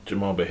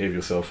Jamal, behave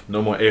yourself.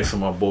 No more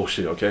ASMR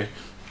bullshit, okay?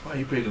 Why are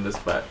you bringing this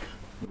back?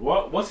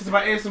 What? What's this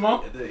about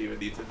ASMR? It didn't even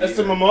need to be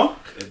ASMR?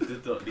 It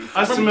did not need to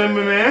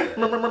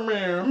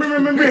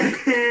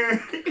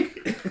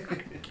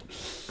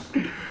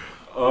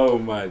Oh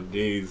my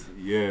days,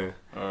 yeah.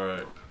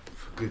 Alright.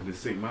 For goodness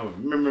sake, man.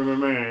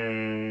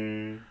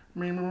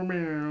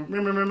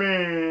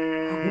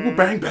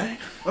 Bang bang.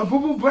 A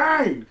boo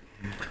bang.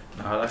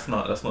 No, that's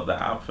not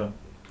the anthem.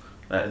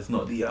 That is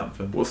not the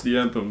anthem. What's the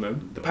anthem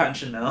then? The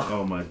Pension now.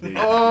 Oh my days.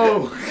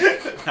 Oh!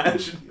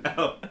 Pension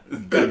now is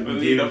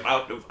definitely the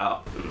anthem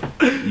out.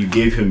 You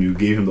gave him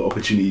the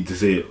opportunity to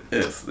say it.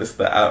 It's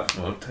the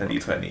anthem of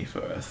 2020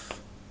 for us.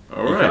 You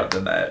Alright. can't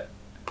deny it.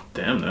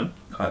 Damn then.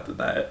 Can't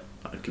deny it.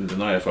 I can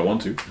deny it if I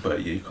want to.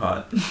 But you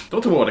can't.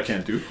 Don't tell me what I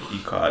can't do. You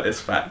can't.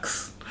 It's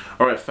facts.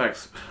 Alright,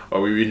 facts.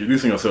 Are we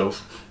reintroducing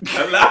ourselves?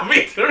 Allow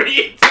me to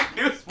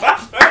reintroduce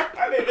myself.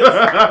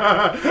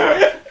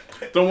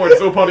 Don't worry,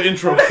 it's all part of the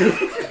intro.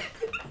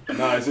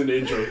 Nah, it's in the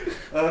intro.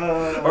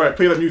 Alright,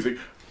 play that music.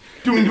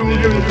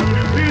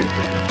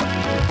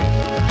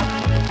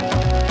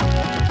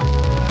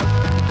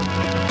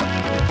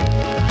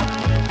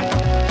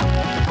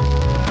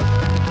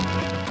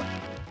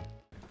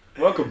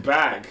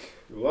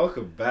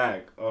 Welcome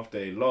back after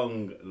a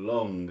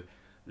long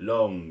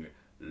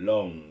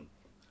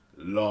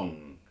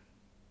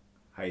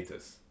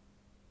hiatus.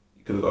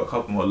 You could have got a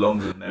couple more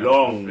longs in there.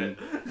 Long.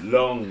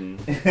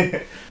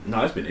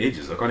 No, it's been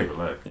ages. I can't even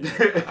lie.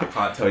 I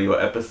can't tell you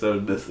what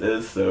episode this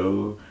is,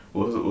 so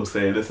we'll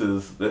say this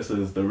is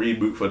the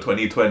reboot for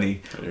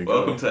 2020.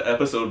 Welcome to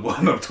episode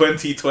 1 of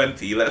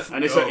 2020. Let's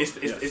And go.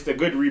 it's the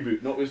good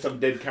reboot, not with some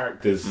dead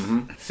characters.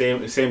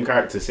 Mm-hmm. Same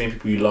characters, same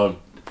people you love,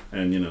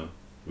 and you know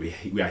we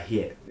are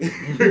here.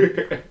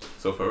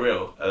 So for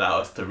real, allow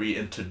us to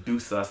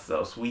reintroduce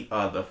ourselves. We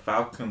are the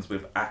Falcons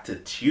with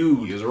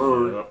attitude. Yes,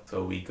 sir.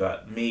 So we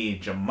got me,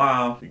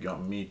 Jamal. You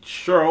got me,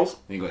 Charles.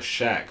 You got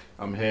Shaq.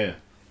 I'm here.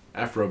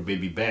 Afro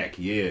baby back,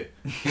 yeah.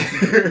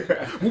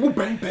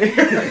 Bang bang.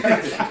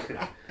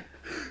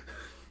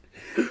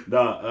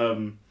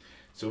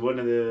 So one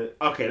of the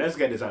let's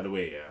get this out of the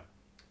way, yeah.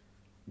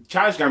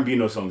 Childish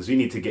Gambino songs, we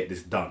need to get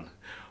this done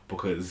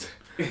because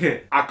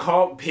I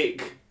can't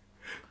pick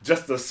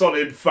just a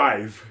solid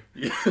 5.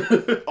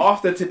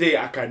 After today,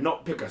 I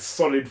cannot pick a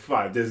solid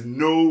 5. There's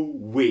no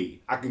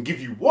way. I can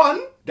give you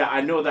one that I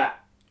know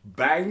that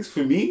bangs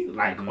for me,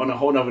 like on a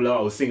whole nother level.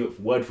 I will sing it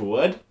word for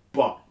word.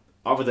 But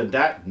other than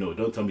that, no,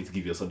 don't tell me to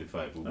give you a solid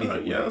 5. We'll be here all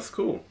Yeah, day. that's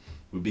cool.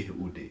 We'll be here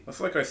all day. That's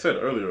like I said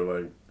earlier,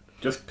 like,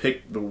 just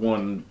pick the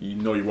one you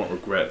know you won't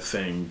regret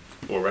saying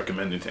or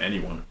recommending to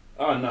anyone.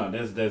 Oh no,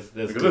 there's Because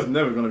there's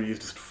never going to be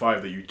just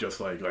 5 that you just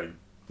like, at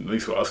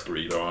least for us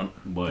 3 are on.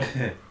 But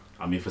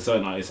I mean, for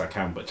certain artists I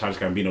can, but Childish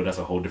Gambino, that's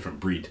a whole different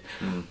breed.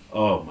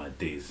 Oh my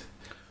days.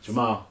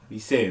 Jamal, you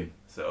saying?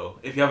 So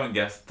if you haven't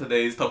guessed,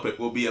 today's topic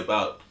will be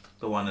about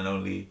the one and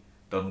only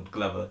Donald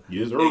Glover,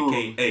 Yes, sir.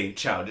 aka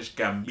Childish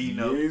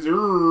Gambino. Yes,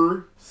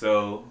 sir.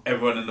 So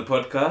everyone in the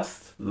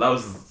podcast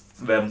loves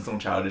them some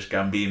Childish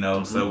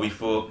Gambino. So we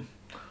thought,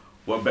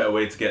 what better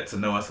way to get to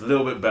know us a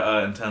little bit better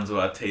in terms of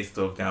our taste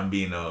of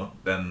Gambino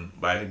than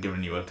by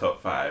giving you a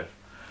top 5.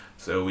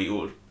 So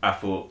I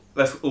thought,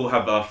 let's all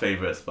have our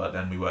favourites, but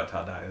then we worked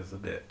out that it was a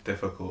bit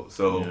difficult.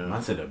 So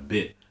Man said a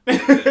bit.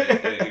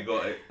 it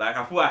got it. Like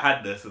I thought I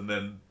had this, and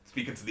then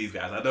speaking to these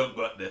guys, I don't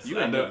got this. You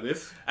ain't got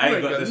this. I You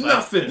ain't got this.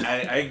 nothing.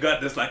 I ain't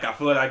got this like I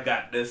thought I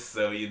got this.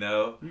 So you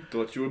know. You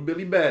thought you were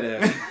Billy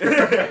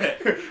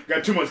Badass.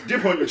 Got too much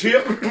dip on your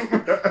chip.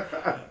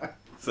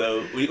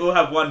 So we all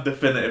have one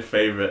definitive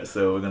favourite,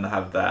 so we're gonna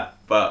have that.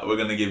 But we're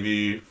gonna give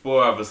you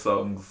 4 other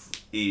songs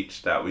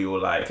each that we all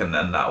like, and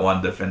then that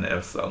one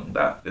definitive song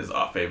that is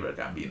our favourite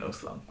Gambino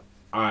song.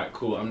 Alright,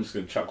 cool. I'm just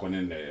gonna chuck one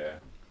in there, yeah.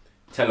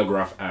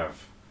 Telegraph Ave.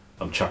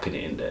 I'm chucking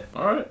it in there.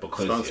 Alright,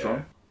 Because sounds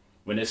strong.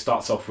 when it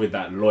starts off with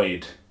that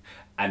Lloyd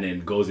and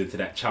then goes into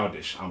that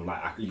Childish, I'm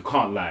like, you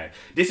can't lie.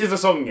 This is a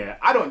song, yeah.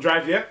 I don't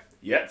drive yet.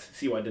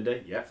 See what I did there?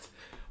 Yet.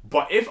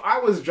 But if I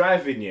was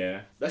driving,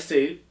 yeah, let's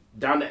say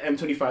down the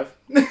M25.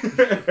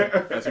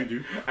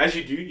 As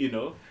you do, you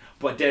know.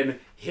 But then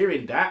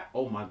hearing that,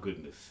 oh my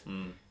goodness.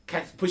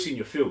 Pushing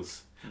your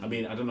feels. I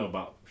mean, I don't know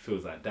about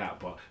feels like that,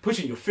 but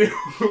pushing your feels.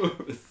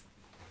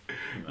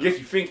 Gets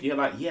you thinking, you're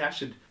like, yeah, I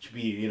should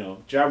be, you know,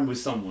 driving with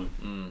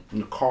someone in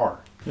the car.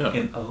 Yeah.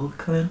 In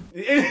Oakland.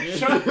 Don't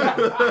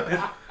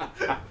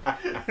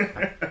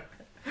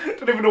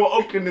even know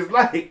what Oakland is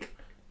like.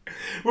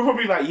 We're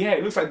probably like, yeah,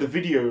 it looks like the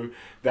video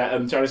that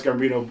Childish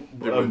Gambino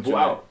brought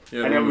out.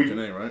 Yeah, and then we,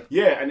 Janae, right?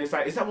 yeah, and it's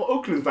like, is that what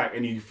Oakland's like?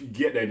 And you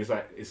get there and it's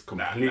like, it's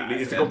completely,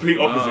 it's the complete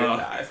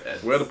opposite. It's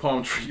ends. Where are the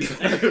palm trees?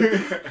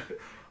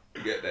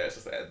 You get there, it's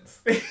just ends.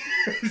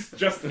 It's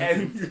just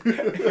ends.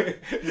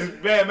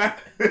 Just bare man.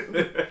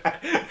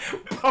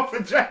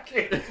 Puffer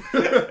jacket.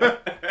 I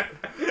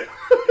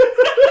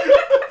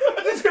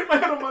just hit my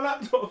head on my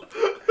laptop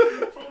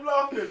from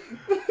laughing.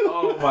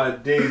 Oh my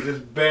days, this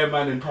bare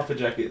man in puffer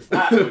jackets.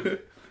 That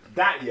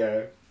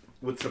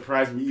would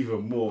surprise me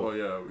even more. Oh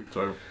yeah, we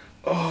talk.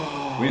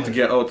 Oh, we need to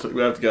get out.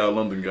 We have to get out of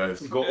London, guys.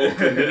 Go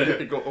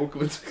Oakland. Go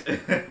Oakland.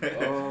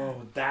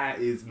 Oh, that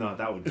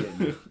would get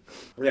me.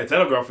 Yeah,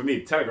 Telegraph for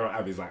me. Telegraph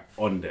app is like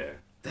on there.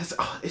 It's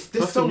this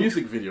That's song. the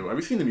music video. Have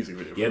you seen the music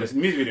video? Yeah, the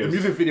music video. The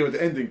music video at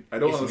the ending. I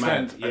don't It's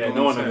understand. mad. Yeah,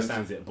 no one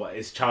understands it, but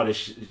it's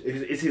childish.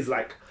 It's his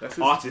like That's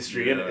his-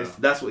 artistry, yeah. and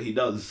that's what he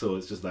does. So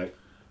it's just like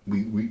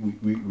we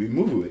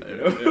move with it. You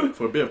know? Yeah,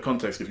 for a bit of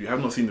context, if you have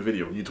not seen the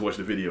video, you need to watch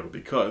the video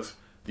because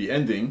the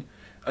ending.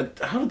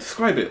 How to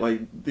describe it? Like,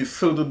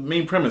 so the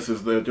main premise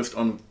is they're just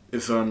on.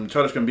 It's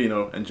Childish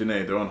Gambino and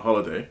Janae. They're on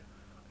holiday.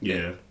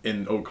 Yeah.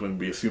 In Oakland,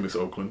 we assume it's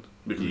Oakland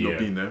because we've not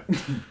been there.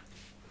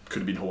 Could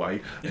have been Hawaii.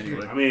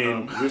 Anyway, I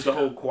mean, with the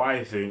whole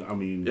Kauai thing, I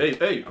mean...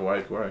 Hey,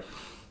 Hawaii. Kauai.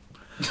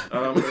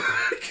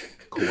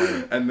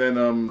 And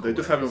then they're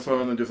just having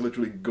fun and just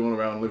literally going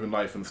around living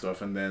life and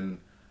stuff. And then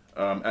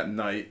at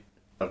night,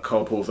 a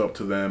car pulls up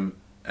to them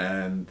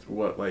and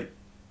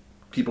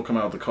people come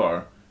out of the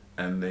car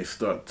and they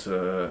start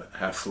to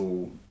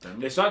hassle them.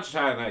 They start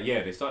trying,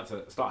 they start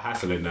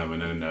hassling them,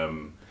 and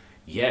then,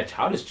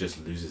 Childish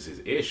just loses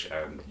his ish,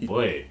 and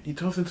boy... He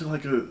turns into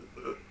like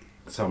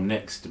some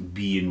next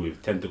being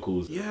with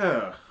tentacles.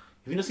 Yeah. Have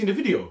you not seen the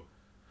video?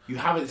 You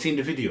haven't seen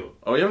the video.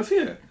 Oh, you haven't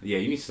seen it? Yeah,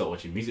 you need to start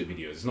watching music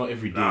videos. It's not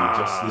every day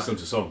just listen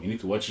to song. You need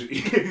to watch it.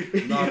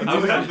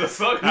 The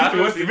song. You need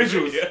to watch the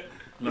visuals.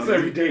 It's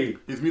every day.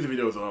 His music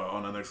videos are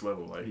on the next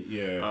level. Like,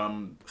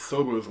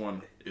 Sober's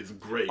one is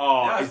great.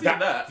 Oh, Yeah, I've is seen that?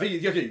 that. See,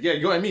 yeah,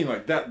 you know what I mean?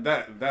 Like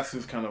that's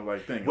his kind of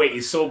like thing. Wait,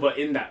 is Sober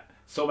in that?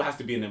 Sober has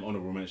to be in them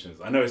honorable mentions.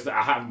 I know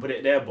I haven't put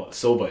it there, but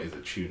Sober is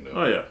a tune though.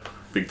 Oh yeah,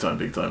 big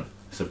time.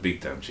 It's a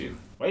big time tune.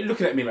 Why are you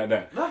looking at me like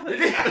that? You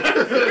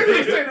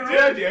said the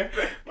word, yeah?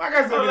 My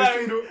guy's not gonna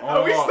see the...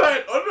 Are we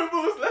starting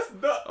honorables? Let's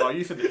not. Oh,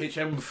 you said the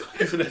HMs.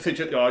 You said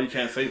the HM. Oh, you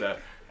can't say that.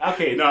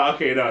 Okay, no.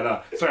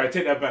 Sorry, I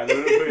take that back.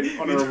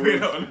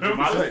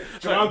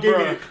 Jamal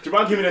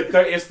gave me the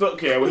 30th look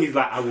here where he's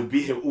like, I will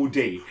be here all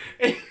day.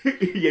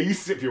 Yeah, you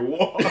sip your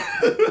water.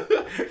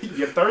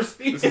 You're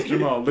thirsty? This is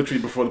Jamal,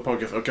 literally before the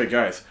podcast. Okay,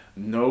 guys,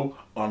 no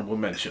honorable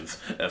mentions.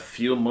 A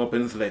few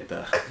muffins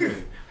later.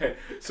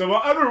 So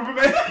my honorable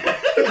mention.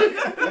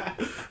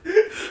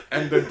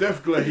 And the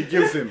death glare he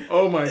gives him.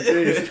 Oh my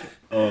days.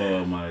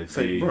 Oh my days.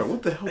 Say, bro,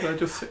 what the hell did I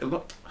just say?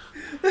 Look.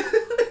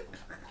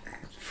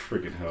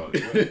 Friggin' hell.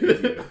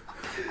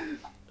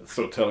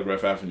 So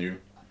Telegraph Avenue.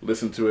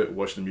 Listen to it,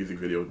 watch the music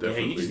video, Yeah,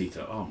 definitely. you just need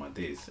to. Oh my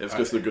days. It's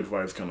just a good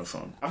vibes kind of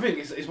song. I think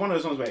it's one of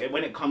those songs where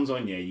when it comes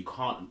on, you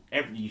can't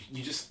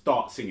you just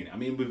start singing it. I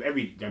mean, with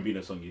every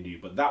Gambino song you do,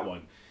 but that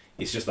one,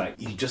 it's just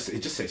like it just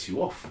sets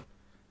you off.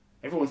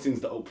 Everyone sings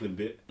the Oakland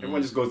bit.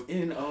 Everyone just goes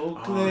in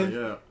Oakland.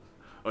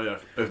 Oh yeah.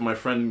 If my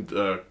friend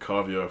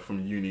Kavya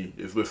from uni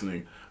is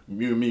listening,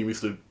 me and me we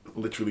used to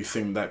literally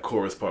sing that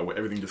chorus part where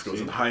everything just goes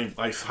in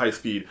high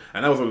speed,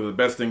 and that was one of the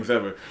best things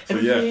ever. So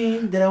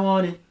Everything that I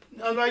wanted.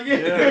 I was like,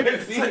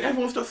 it's like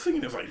everyone starts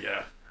singing. It's like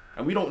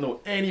and we don't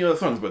know any other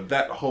songs, but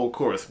that whole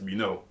chorus we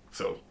know.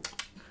 So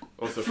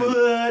also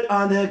foot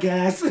on the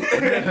gas.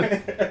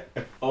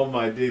 Oh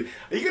my dude,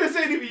 are you gonna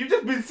say anything? You've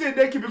just been sitting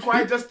there keeping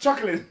quiet, just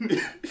chuckling.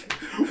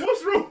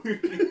 What's wrong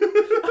with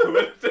you? I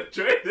went to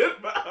join this,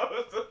 but I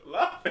was just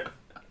laughing.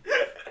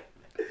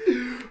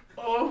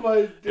 Oh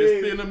my days.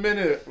 It's been a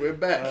minute. We're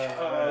back.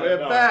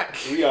 We're back.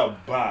 We are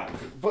back.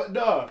 But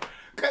no.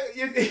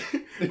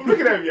 I'm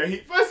looking at him, yeah.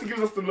 First he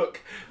gives us the look,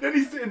 then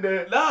he's sitting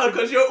there. No,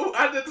 because you're all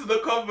added to the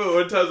convo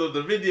in terms of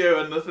the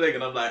video and the thing,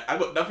 and I'm like, I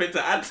got nothing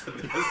to add to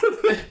this.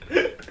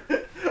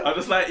 I'm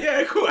just like,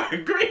 yeah, cool, I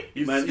agree.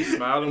 He's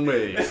smiling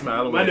away.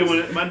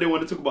 Man, they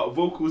want to talk about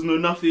vocals, no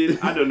nothing.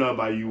 I don't know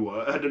about you.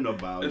 I don't know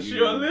about It's you.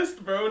 your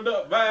list, bro,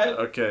 not bad.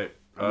 Okay.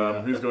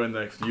 Who's going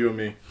next? You or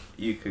me?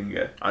 You can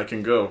go. I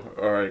can go.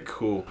 All right,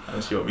 cool.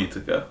 Unless you want me to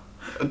go.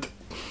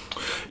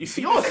 You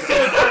see, You're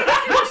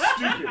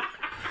stupid.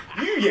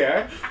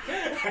 Yeah.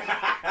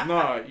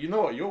 Nah, you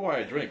know what? You're why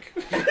I drink.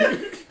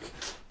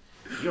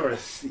 You are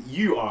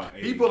a...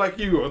 People like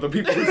you are the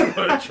people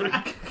who I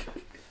drink.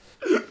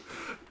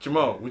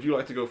 Jamal, would you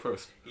like to go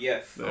first?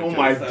 Yes. Okay. Oh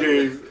my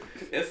days.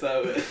 Yes, I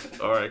would.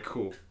 All right,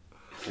 cool.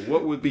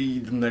 What would be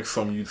the next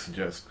song you'd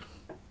suggest?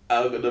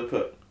 I'm gonna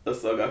put a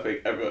song I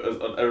think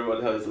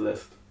everyone has a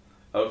list.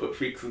 I'll put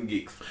Freaks and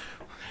Geeks.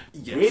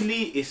 Yes.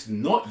 Really, it's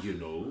not, you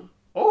know.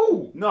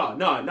 Oh! No.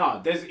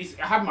 I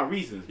have my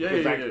reasons. Yeah,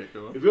 Because, yeah.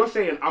 Go on. If you're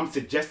saying I'm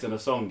suggesting a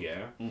song,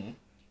 yeah,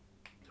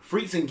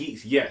 Freaks and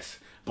Geeks, yes,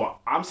 but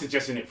I'm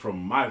suggesting it from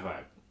my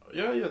vibe.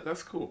 Yeah,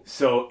 that's cool.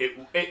 So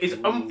it's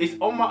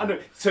on my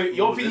under. So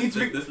you're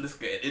thinking This list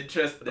getting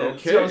interesting.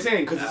 Okay. See what I'm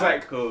saying? Because it's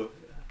like cool.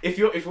 if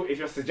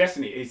you're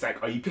suggesting it, it's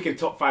like, are you picking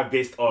top 5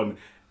 based on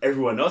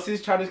everyone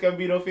else's Childish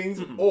Gambino things,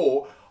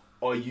 or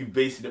are you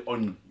basing it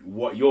on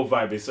what your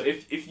vibe is? So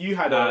if you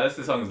had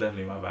this song is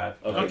definitely my vibe.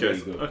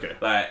 Okay.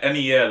 Like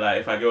any year, like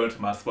if I go into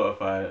my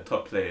Spotify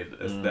top played,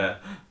 it's there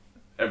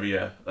every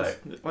year.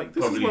 Like This probably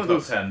is one of top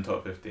those, 10,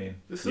 top 15.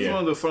 This is one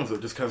of those songs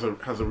that just has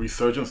a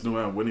resurgence no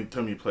matter when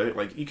time you play it.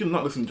 Like you can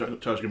not listen to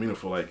Childish Gambino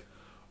for like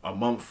a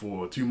month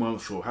or 2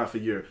 months or half a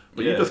year,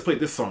 but you just played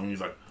this song and you're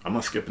like, I'm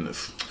not skipping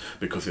this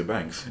because it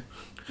bangs.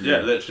 Yeah,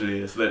 literally,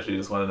 it's literally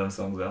just one of them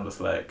songs that I'm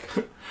just like.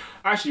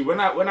 Actually, when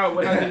I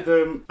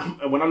did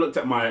when I looked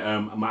at my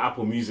my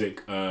Apple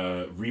Music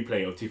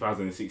replay of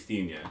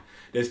 2016, yeah,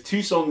 there's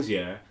 2 songs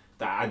that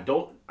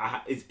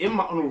it's in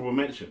my honorable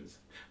mentions,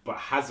 but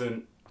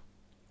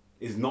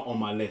is not on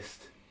my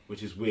list,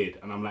 which is weird.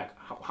 And I'm like,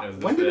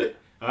 when did it?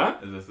 Huh?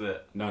 Is this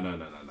it? No.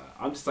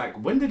 I'm just like,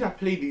 when did I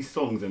play these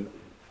songs and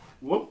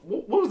what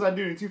was I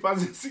doing in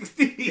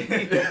 2016?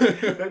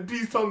 That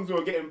these songs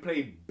were getting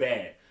played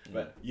bare.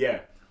 But yeah,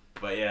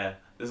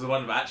 this is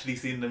one I've actually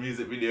seen the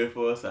music video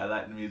for, so I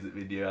like the music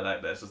video. I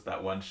like that it's just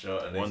that one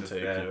shot and One it's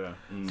take, just there.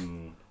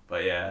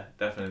 But yeah,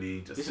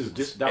 definitely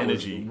just that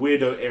energy. was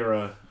weirdo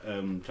era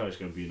Childish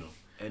Gambino.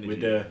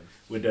 Energy.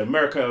 With the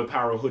America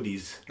Apparel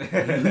hoodies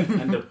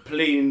and the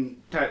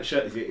plain tight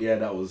shirts. Yeah,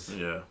 that was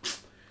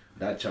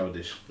that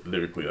Childish.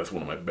 Lyrically, that's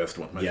one of my best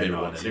ones. My Yeah, favorite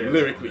no, ones. yeah,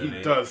 Lyrically, definitely.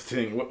 he does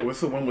thing. What's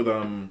the one with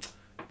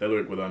that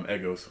lyric with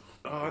Egos?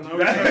 Oh no,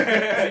 we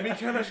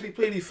can't actually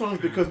play these songs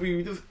because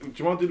we just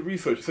Jamal did the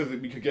research. It says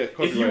that we could get.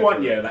 If you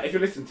want, like if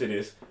you're listening to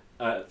this,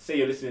 say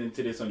you're listening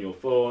to this on your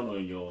phone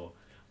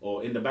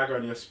or in the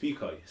background of your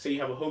speaker. Say you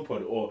have a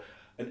HomePod or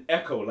an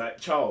Echo like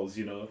Charles,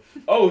 you know.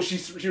 Oh, she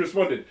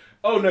responded.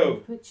 Oh no.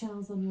 Put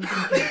Charles on your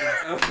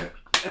device.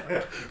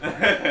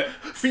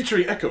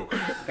 featuring Echo.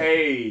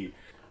 Hey,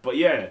 but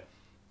yeah,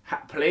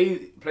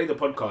 play the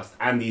podcast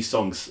and these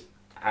songs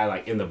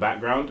like in the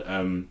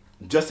background,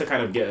 just to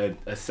kind of get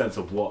a sense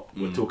of what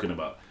we're talking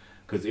about.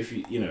 Because if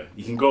you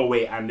can go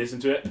away and listen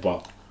to it,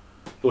 but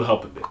it'll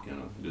help a bit, you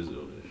know.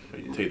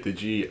 You take the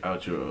G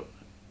out your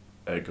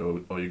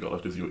ego, all you got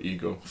left is your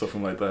ego,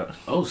 something like that.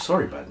 Oh,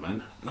 sorry, bad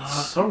man.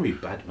 Sorry,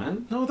 bad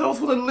man. No, that was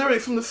one of the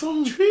lyrics from the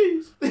song.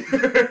 Trees. Wait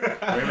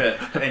a minute,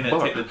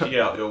 take the G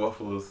out your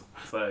waffles.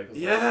 It's like,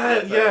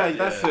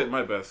 That's it.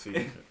 My bad.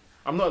 See,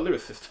 I'm not a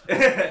lyricist.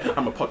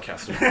 I'm a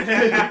podcaster.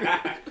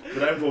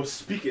 But I'm both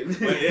speaking.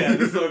 But yeah,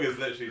 this song is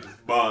literally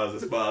just bars.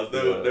 It's bars.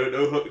 No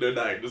hook, no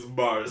nothing. Just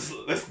bars.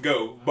 Let's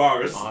go.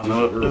 Bars.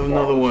 No, there's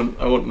another one.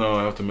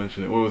 I have to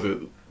mention it. What was it?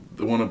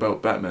 The one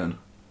about Batman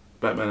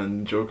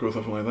and Joker or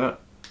something like that.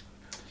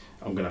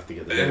 I'm gonna have to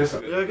get the lyrics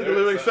up. Yeah, get the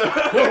lyrics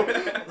out.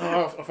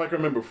 If I can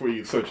remember before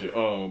you search it.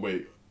 Oh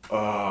wait.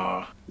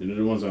 You know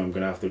the ones where I'm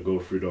gonna have to go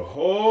through the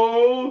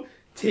whole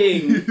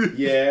thing.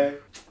 Yeah,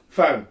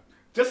 fam.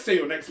 Just say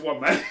your next one,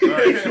 man.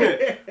 Alright, sure.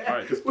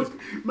 Alright, just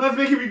man's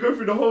making me go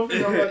through the whole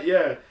thing. I'm like,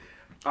 yeah.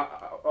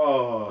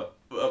 What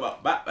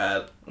about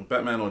Batman?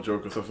 Batman or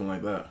Joker, something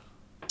like that.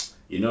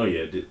 You know,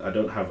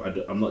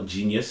 I'm not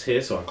genius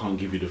here, so I can't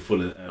give you the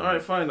full.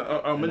 Alright, fine.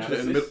 I'll mention it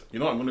in the middle. You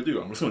know what I'm gonna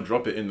do? I'm just gonna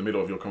drop it in the middle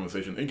of your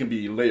conversation. It can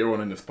be later on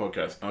in this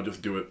podcast. I'll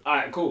just do it.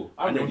 Alright, cool.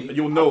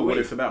 You'll know what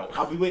it's about.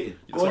 I'll be waiting.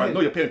 So I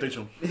know you're paying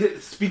attention.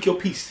 Speak your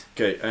piece.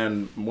 Okay,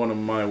 and one of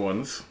my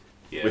ones,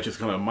 which is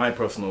kind of my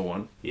personal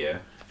one,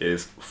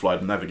 is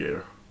Flight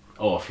Navigator.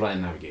 Oh, Flight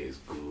Navigator is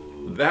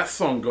good. That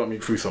song got me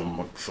through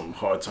some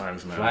hard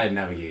times, man. Flight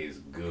Navigator is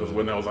good. Because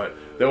when I was like,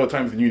 there were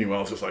times in uni where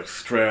I was just like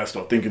stressed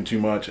or thinking too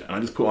much, and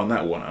I just put on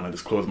that one and I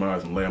just closed my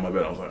eyes and lay on my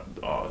bed. I was like,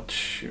 oh,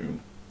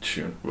 tune,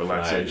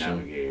 relaxation. Flight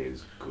Navigator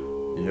is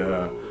good.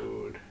 Yeah,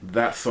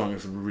 that song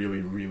is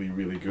really, really,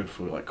 really good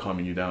for like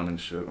calming you down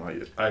and shit.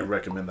 Like, I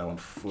recommend that one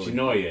fully. Do you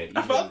know, I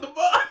found the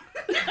bar.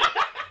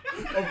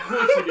 Of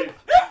course you did.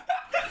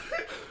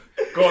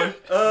 Go on.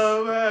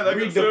 Oh man, I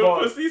Read got the so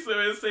bars. pussy, so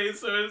insane.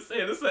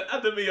 It's like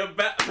enemy of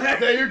Batman.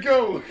 There you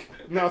go.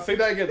 Now say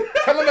that again.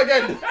 Tell him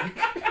again.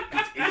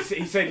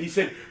 He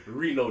said,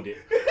 reload it.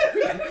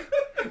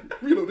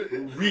 Reload it.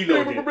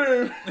 Reload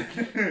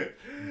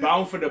it.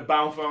 Bound for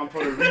I'm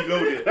trying to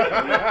reload it.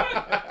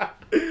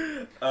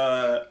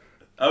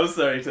 I'm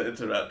sorry to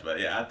interrupt, but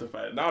yeah, I had to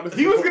find. Now this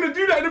He was gonna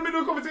do that in the middle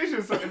of the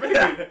conversation. So if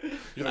anything,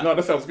 He's like, no,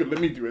 that sounds good. Let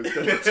me do it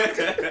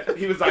instead.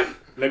 he was like,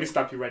 "Let me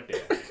stop you right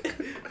there."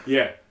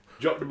 Yeah,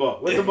 drop the ball.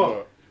 Where's the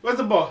ball? Where's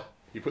the ball?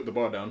 You put the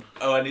bar down.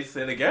 Oh, I need to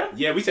say it again?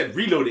 Yeah, we said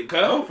reload it, cuz.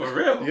 Oh, for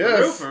real?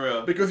 Yes. For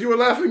real? Because you were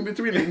laughing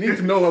between it. You need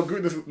to know how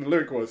good this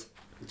lyric was.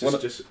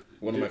 Just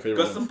One of my favorite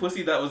Got ones. some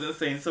pussy that was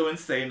insane, so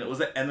insane, it was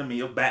an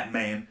enemy of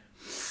Batman.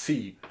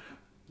 C.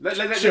 let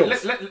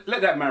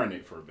that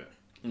marinate for a bit.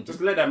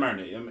 Just let that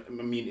marinate.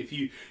 I mean, if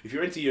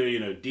you're into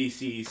your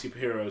DC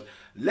superheroes,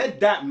 let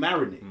that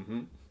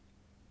marinate.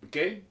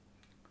 Okay.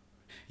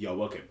 You're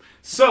welcome.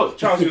 So,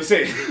 Charles, you were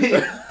saying.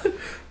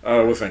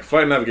 What's saying?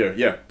 Flight Navigator.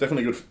 Yeah,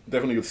 definitely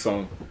good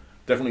song.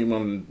 Definitely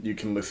one you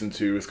can listen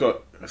to. It's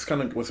got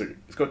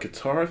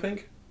guitar, I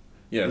think.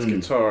 Yeah, it's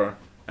guitar,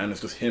 and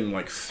it's just him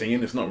like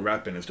singing. It's not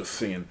rapping. It's just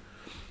singing.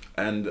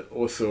 And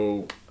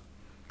also,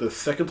 the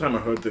second time I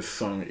heard this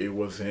song, it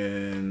was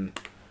in.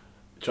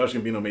 Childish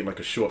Gambino made like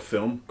a short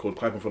film called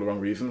 "Clapping for the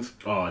Wrong Reasons."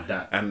 Oh,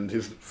 that. And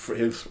his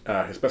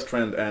best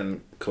friend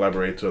and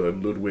collaborator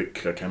Ludwig,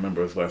 I can't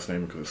remember his last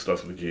name because it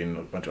starts with a G and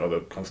a bunch of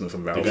other consonants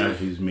and The vowels. guy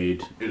who's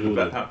made. He's the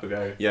Black Panther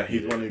guy. Yeah,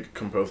 he's the one who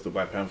composed the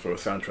Black Panther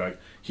soundtrack.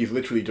 He's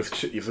literally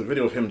just it's a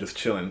video of him just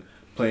chilling,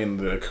 playing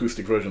the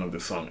acoustic version of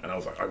this song, and I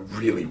was like, I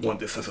really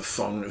want this as a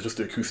song. It's just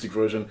the acoustic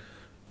version.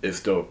 It's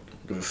dope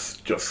because it's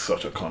just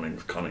such a calming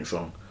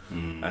song.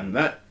 And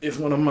that is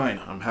one of mine.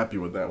 I'm happy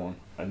with that one.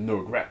 And no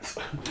regrets.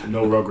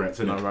 No regrets,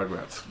 No innit?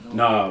 regrets.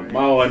 No,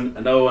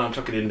 another one I'm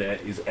chucking in there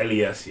is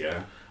LES,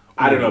 yeah.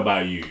 I don't know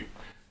about you,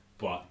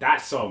 but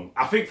that song,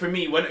 I think for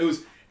me, when it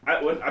was,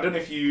 I don't know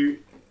if you,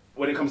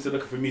 when it comes to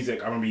looking for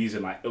music, I remember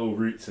using like Ill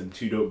Roots and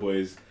Two Dope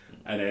Boys,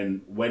 and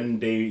then when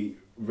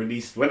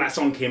that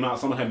song came out,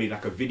 someone had made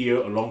like a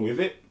video along with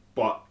it,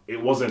 but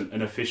it wasn't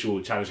an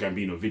official Childish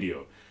Gambino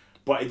video.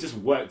 But it just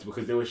worked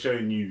because they were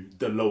showing you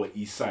the Lower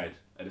East Side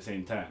at the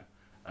same time.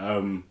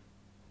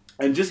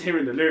 And just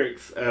hearing the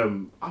lyrics,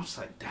 I'm just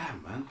like,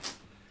 damn, man.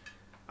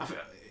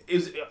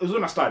 It was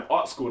when I started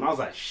art school, and I was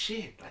like,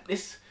 shit, like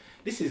this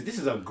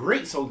is a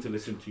great song to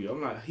listen to.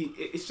 I'm like,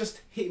 it's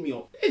just hit me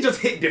up. It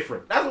just hit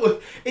different.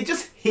 It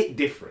just hit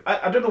different.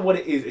 I don't know what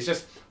it is. It's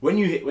just when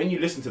you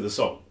listen to the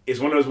song, it's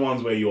one of those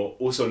ones where you're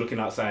also looking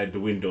outside the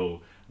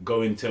window,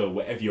 going to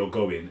wherever you're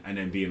going, and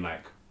then being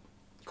like,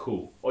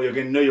 cool. Or you're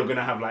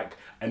gonna have like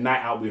a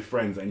night out with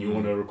friends, and you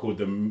want to record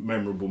the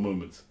memorable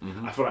moments.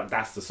 I feel like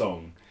that's the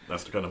song.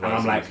 That's the kind of vibe. And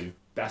I'm like,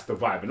 that's the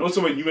vibe. And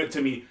also when you went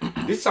to me,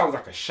 this sounds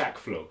like a Shaq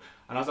flow.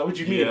 And I was like, what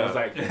do you mean? Yeah. I was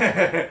like,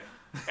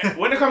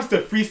 when it comes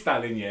to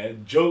freestyling,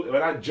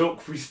 when I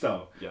joke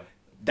freestyle,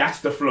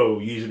 that's the flow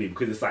usually,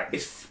 because it's like,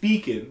 it's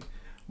speaking,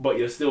 but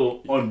you're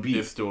still on beat.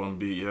 It's still on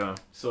beat, yeah.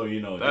 So,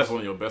 that's one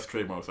of your best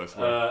trademarks, I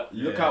swear.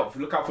 Look out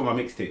for my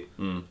mixtape.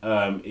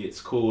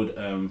 It's called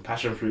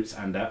Passion Fruits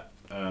and That.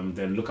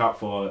 Then look out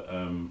for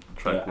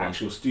the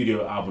actual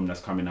studio album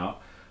that's coming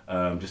out.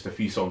 Just a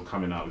few songs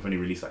coming out. We've only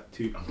released like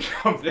 2.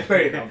 I'm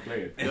playing.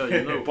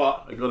 Yeah,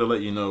 but I gotta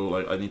let you know,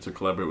 like, I need to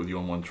collaborate with you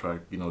on one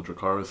track.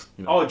 Dracaris.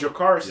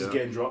 Dracaris is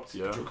getting dropped.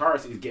 Yeah.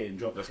 Dracaris is getting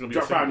dropped. That's gonna be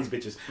drop around these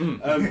bitches.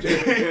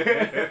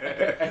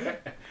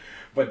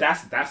 But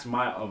that's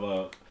my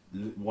other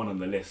one on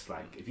the list.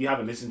 Like, if you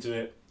haven't listened to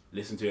it,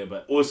 listen to it.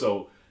 But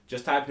also,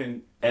 just type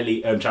in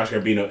Childish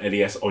Gambino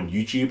LES on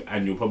YouTube,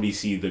 and you'll probably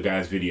see the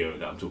guy's video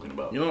that I'm talking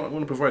about. I'm going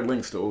to provide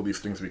links to all these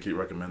things we keep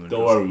recommending.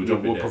 Don't worry,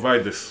 we'll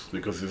provide this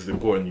because it's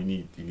important. You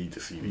need to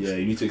see these. Yeah,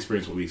 you need to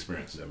experience what we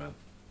experience. Yeah, man.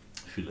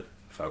 Feel it.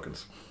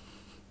 Falcons.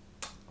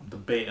 I'm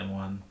debating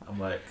one. I'm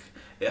like,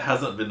 it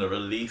hasn't been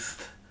released.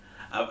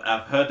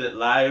 I've heard it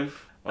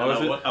live. I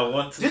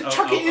want to just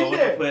chuck it in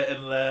there. Put it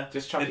in there.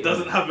 Just chuck it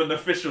doesn't have an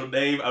official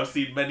name. I've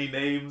seen many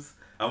names.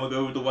 I'm gonna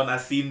go with the one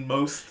I've seen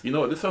most. You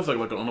know what? This sounds like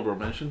an honorable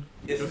mention.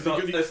 It's on my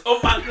list. It's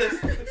on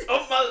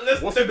my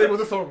list. What's the name of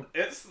the song?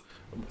 It's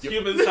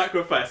Human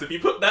Sacrifice. If you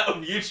put that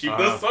on YouTube,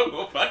 the song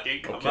will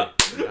fucking come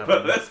up. Yeah,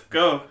 but let's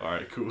go.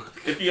 Alright, cool.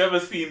 If you ever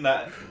seen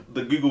the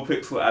Google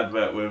Pixel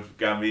advert with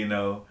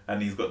Gambino,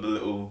 and he's got the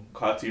little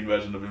cartoon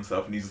version of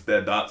himself, and he's just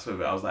there dancing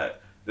with it, I was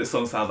like, this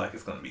song sounds like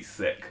it's gonna be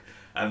sick.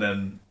 And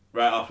then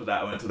right after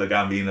that, I went to the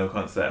Gambino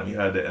concert and we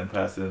heard it in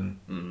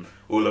person.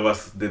 All of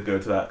us did go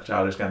to that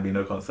Childish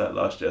Gambino concert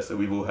last year, so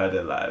we've all heard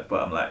it live.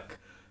 But I'm like,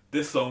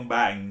 this song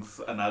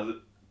bangs, and I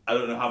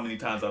don't know how many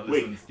times I've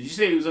listened. Wait, did you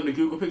say it was on the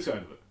Google Pixel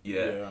advert?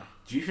 Yeah.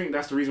 Do you think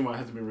that's the reason why it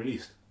hasn't been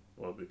released?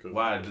 Well, because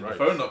why did the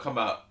phone not come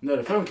out? No,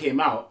 the phone came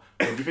out.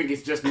 But do you think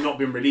it's just not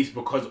been released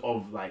because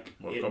of like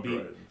it being,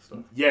 and stuff?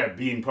 Yeah,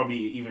 being probably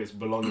either it's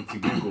belonging to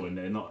Google and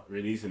they're not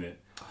releasing it.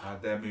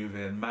 They're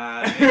moving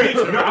mad.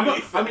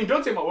 I mean,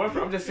 don't take my word for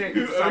it. I'm just saying.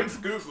 Who owns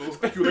Google?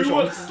 Speculation. Who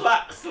wants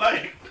Slacks?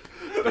 Like,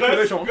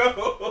 let's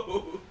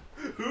go.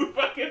 Who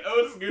fucking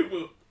owns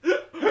Google?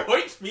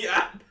 Point me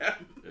at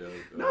them. Yeah,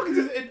 No,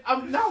 because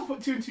I'm now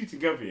put 2 and 2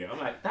 together here. I'm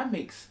like, that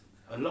makes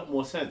a lot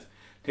more sense.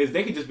 Because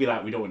they could just be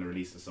like, we don't want to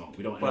release the song.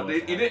 We don't. But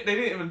they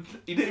didn't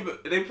even.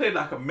 They played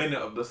like a minute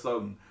of the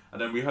song, and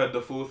then we heard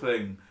the full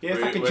thing. Yeah, it's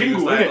where, like a where he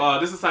jingle, was like, innit? oh,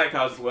 this is something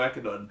I was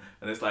working on,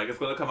 and it's like it's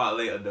gonna come out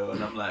later though,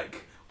 and I'm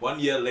like,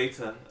 1 year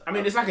later. I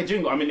mean, it's like a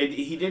jingle. I mean,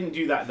 he didn't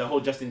do that, the whole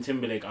Justin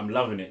Timberlake, I'm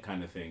loving it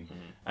kind of thing.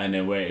 And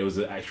then where it was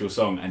an actual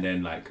song, and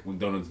then like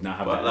McDonald's now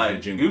have But that like as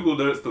a jingle. Google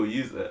don't still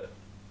use it.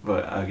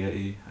 But I get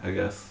you, I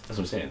guess. That's what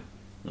I'm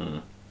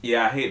saying.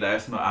 Yeah, I hate that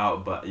it's not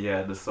out, but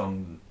yeah, the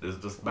song is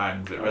just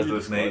bangs. It How do you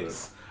describe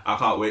resonates. I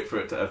can't wait for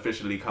it to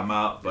officially come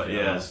out, but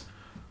yeah,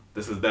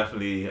 this is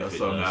definitely a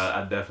song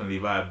I definitely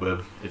vibe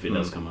with. If it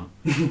does come out.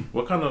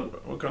 What kind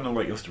of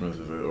like instruments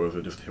is it, or is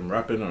it just him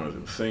rapping, or is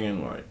it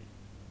singing? Like,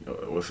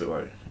 what's it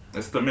like?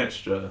 It's the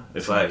mixture.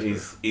 It's the like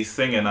mixture. he's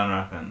singing and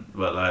rapping,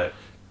 but like,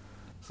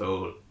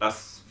 so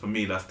that's for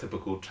me. That's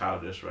typical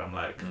Childish. Where I'm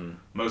like,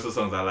 most of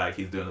the songs I like,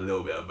 he's doing a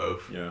little bit of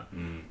both. Yeah.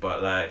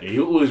 But like, Yeah,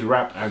 he'll always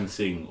rap and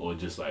sing, or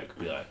just like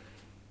be like,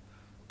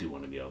 do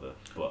one or the other.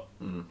 But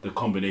the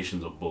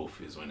combinations of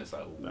both is when it's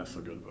like, ooh. That's a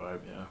good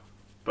vibe. Yeah.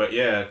 but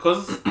yeah,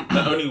 cause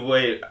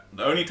the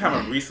only time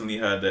I've recently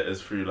heard it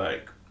is through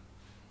like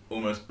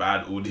almost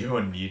bad audio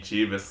on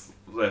YouTube. It's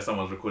where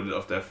someone's recorded it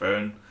off their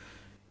phone.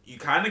 You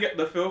kind of get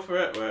the feel for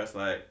it, where it's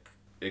like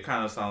it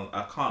kind of sounds.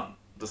 I can't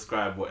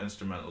describe what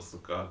instrumentals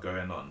are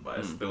going on, but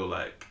it's still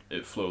like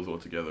It flows all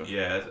together.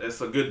 yeah,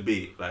 it's a good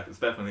beat. Like it's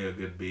definitely a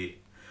good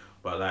beat.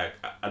 But like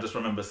I just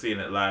remember seeing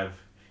it live.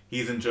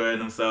 He's enjoying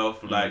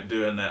himself, like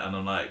doing it, and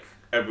I'm like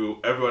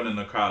everyone in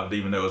the crowd,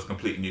 even though it was a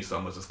completely new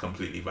song, was just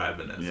completely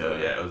vibing it. So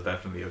Yeah. yeah, it was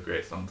definitely a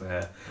great song to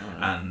hear.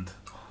 And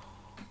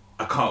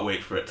I can't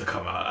wait for it to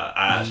come out.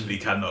 I actually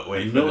cannot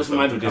wait You for know this what's song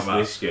mad to with this come out.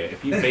 list, yeah?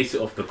 If you base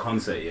it off the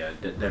concert, yeah,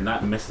 then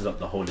that messes up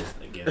the whole list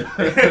again.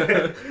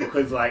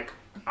 Because like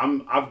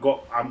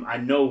I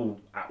know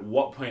at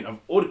what point of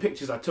all the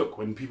pictures I took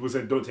when people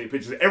said don't take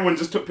pictures, everyone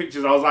just took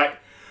pictures. I was like,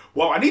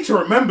 well, I need to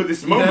remember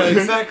this moment.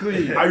 Yeah,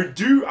 exactly.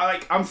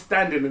 I'm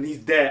standing and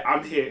he's there.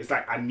 I'm here. It's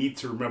like I need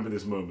to remember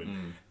this moment.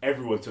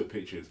 Everyone took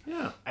pictures.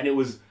 Yeah. And it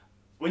was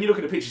when you look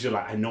at the pictures, you're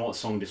like, I know what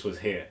song this was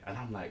here, and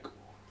I'm like.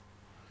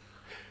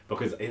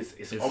 Because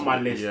it's on my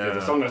list. Yeah.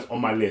 There's a song that's on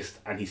my list,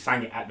 and he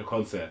sang it at the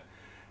concert.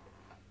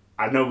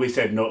 I know we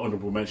said no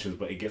honourable mentions,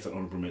 but it gets an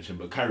honourable mention.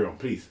 But carry on,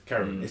 please.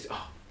 Carry on.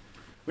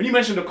 When you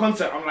mentioned the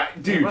concert, I'm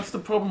like, dude. Yeah, that's the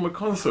problem with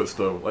concerts,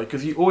 though. Like,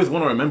 because you always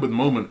want to remember the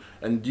moment,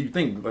 and you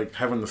think like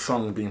having the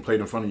song being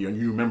played in front of you and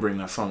you remembering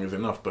that song is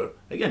enough. But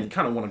again, you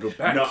kind of want to go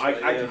back. No,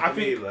 I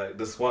think like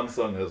this one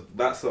song is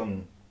that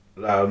song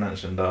that I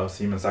mentioned,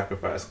 Human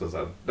Sacrifice, because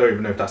I don't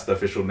even know if that's the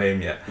official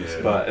name yet. Yeah.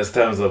 But in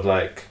terms of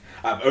like,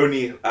 I've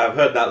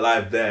heard that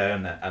live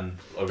there, and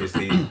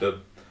obviously the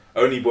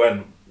only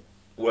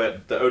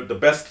where the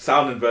best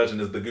sounding version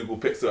is the Google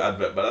Pixel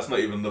advert, but that's not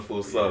even the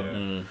full song.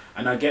 Yeah.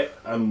 And I get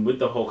with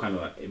the whole kind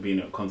of like it being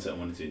at a concert and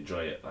wanting to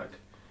enjoy it, like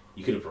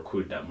you could have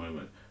recorded that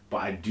moment. But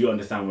I do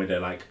understand where they're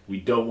like, we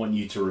don't want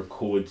you to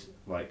record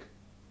like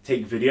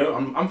take video.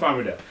 I'm fine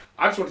with that.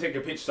 I just want to take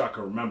a picture so I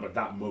can remember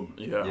that moment.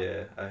 Yeah.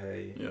 Yeah, I hear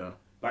you. Yeah.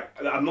 Like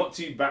I'm not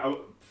too bad.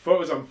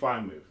 Photos I'm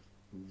fine with.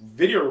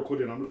 Video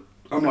recording I'm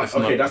like, It's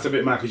okay, not- that's a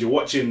bit mad because you're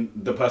watching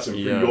the person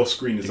through Yeah. your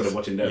screen instead of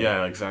watching them.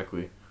 Yeah,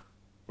 exactly.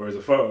 Whereas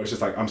a photo, it's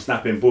just like I'm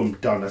snapping, boom,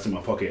 done. That's in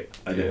my pocket,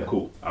 and then Yeah.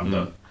 cool, I'm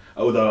done.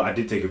 Although I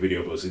did take a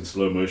video, but it was in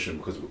slow motion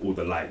because of all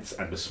the lights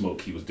and the smoke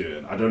he was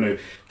doing. I don't know.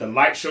 The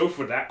light show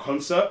for that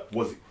concert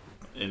was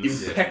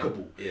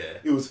impeccable. Yeah.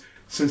 It was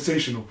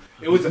sensational.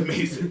 It was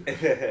amazing.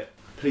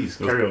 Please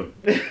carry on.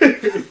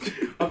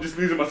 I'm just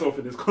losing myself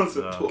in this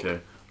concert. talk. Okay.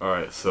 All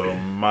right. So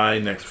my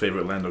next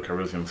favorite Lando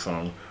Calrissian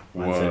song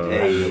Man said, was.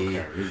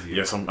 "Hey."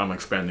 Yes, I'm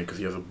expanding because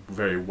he has a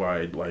very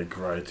wide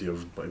variety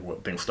of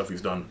stuff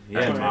he's done. Yeah,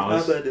 And-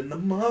 Miles. in the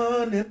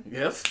morning.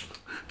 Yes,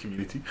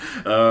 community.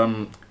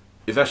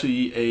 It's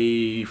actually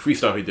a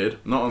freestyle he did,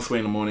 not on Sway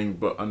in the Morning,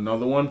 but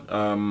another one.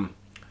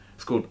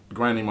 It's called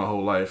Grinding My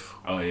Whole Life.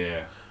 Oh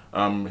yeah.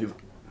 He's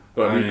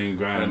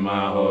Grinding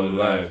my whole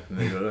life.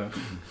 Nigga.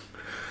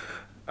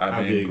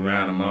 I've been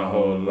grinding my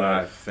whole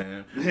life,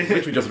 fam.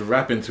 Literally just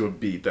rap into a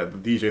beat that the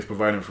DJ is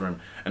providing for him,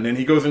 and then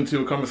he goes into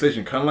a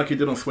conversation, kind of like he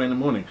did on Sway in the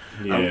Morning.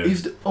 Yeah.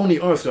 He's the only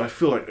artist that I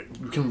feel like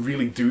you can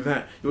really do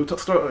that. He'll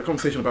start a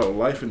conversation about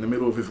life in the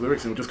middle of his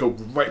lyrics, and he'll just go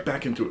right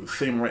back into it, the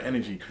same right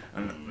energy.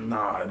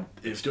 And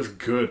it's just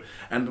good.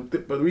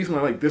 But the reason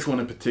I like this one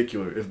in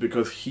particular is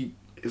because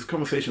his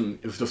conversation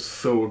is just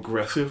so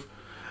aggressive,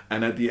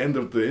 and at the end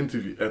of the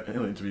interview,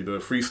 the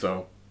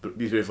freestyle, the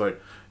DJ's like,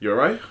 "You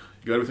alright?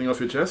 You got everything off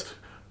your chest?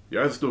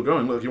 Your eyes are still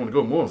going. Look, you want to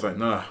go more?" It's like,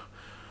 nah,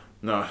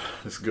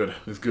 it's good.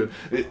 It's good.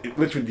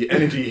 Literally, the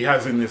energy he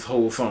has in this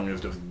whole song is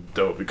just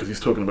dope because he's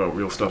talking about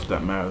real stuff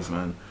that matters,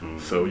 man.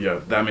 So yeah,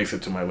 that makes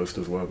it to my list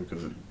as well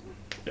because,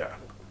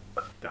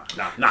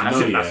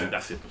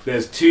 that's it.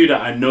 There's two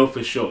that I know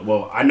for sure.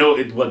 Well, I know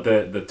what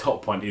the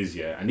top one is,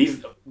 yeah. And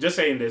he's just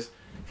saying this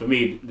for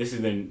me.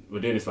 We're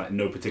doing this like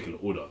no particular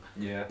order.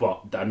 Yeah.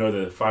 But I know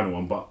the final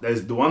one. But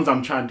there's the ones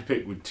I'm trying to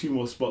pick with two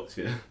more spots,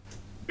 yeah.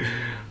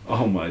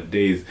 Oh my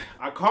days!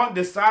 I can't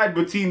decide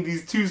between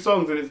these two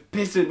songs, and it's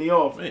pissing me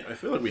off. Mate, I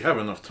feel like we have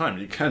enough time.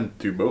 You can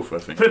do both, I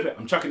think. Flip it.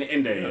 I'm chucking it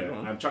in there. Yeah, Yeah, go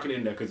on. I'm chucking it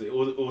in there because it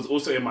was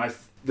also in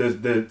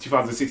the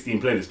 2016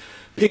 playlist.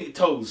 Pink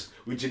Toes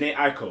with Janae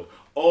Aiko.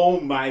 Oh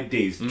my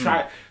days!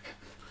 Try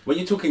when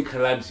you're talking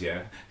collabs,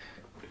 yeah.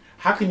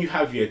 How can you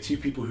have two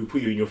people who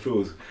put you in your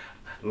feels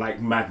like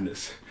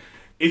madness?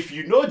 If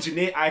you know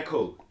Janae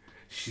Aiko,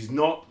 she's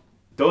not.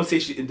 Don't say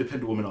she's an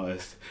independent woman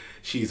artist.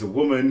 She's a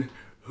woman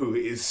who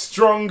is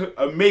strong,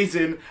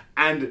 amazing,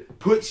 and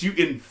puts you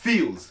in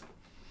feels.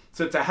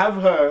 So to have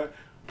her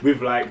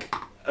with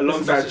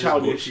alongside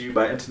Childish, you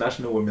by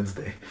International Women's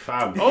Day.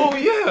 fam. Oh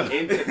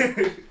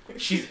yeah.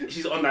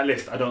 She's on that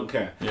list. I don't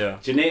care. Yeah.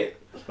 Janae,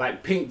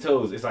 Pink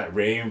Toes, it's like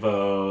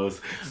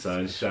rainbows,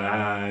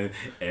 sunshine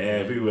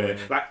everywhere.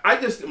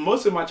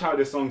 Most of my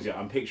Childish songs,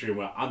 I'm picturing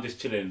where I'm just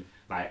chilling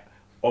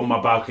on my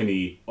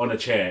balcony on a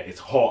chair. It's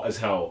hot as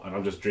hell, and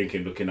I'm just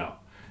drinking, looking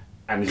up,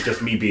 and it's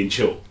just me being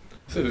chill.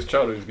 So this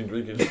childhood has been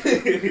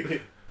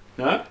drinking.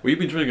 Huh? What you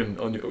been drinking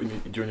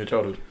during your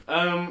childhood?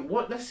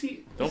 What? Let's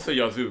see. Don't say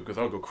Yazoo because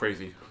I'll go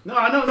crazy. No,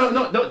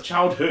 not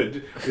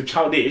childhood. The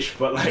childish,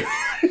 but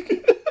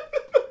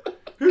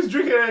who's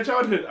drinking in their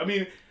childhood? I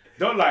mean,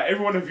 don't lie.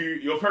 Every one of you,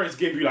 your parents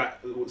gave you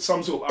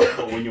some sort of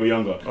alcohol when you were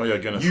younger. Oh yeah,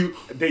 Guinness.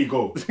 There you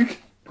go.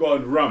 Go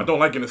on, rum. I don't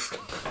like Guinness.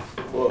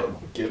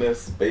 What?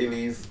 Guinness,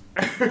 Baileys.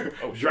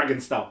 Dragon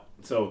Stout.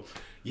 So,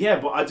 yeah,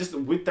 but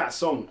with that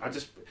song,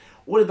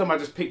 all of them I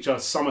just picture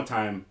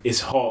summertime,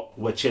 it's hot,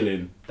 we're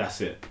chilling,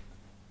 that's it.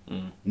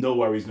 No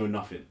worries, no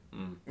nothing.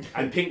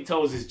 And Pink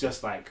Toes is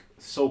just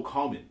so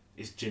calming.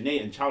 It's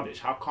Janae and Childish.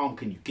 How calm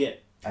can you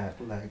get?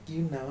 Act like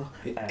you know.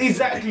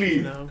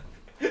 Exactly. No.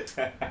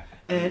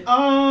 And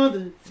all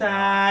the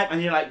time,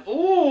 and you're like,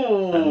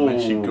 oh. And when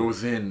she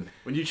goes in,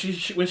 when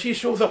she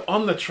shows up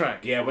on the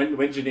track. Yeah, when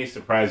Janae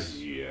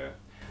surprises you, yeah.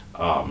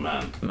 Oh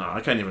man. No,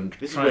 I can't even.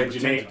 This is where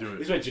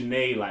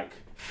Janae like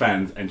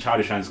fans and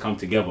Childish fans come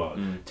together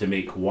to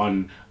make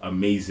one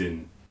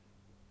amazing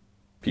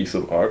piece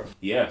of art.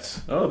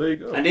 Yes. Oh, there you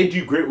go. And they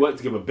do great work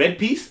together. Bed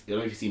Piece. I don't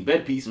know if you've seen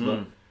Bed Piece,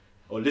 but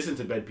or listen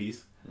to Bed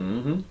Piece.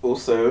 Mm-hmm.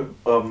 Also,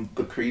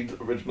 the Creed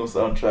original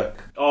soundtrack.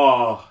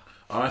 Oh.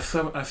 I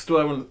still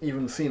haven't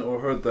even seen or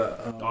heard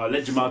that.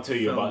 Let Jamal tell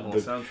you about the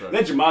soundtrack.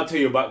 Let Jamal tell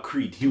you about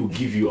Creed. He will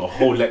give you a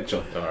whole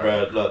lecture.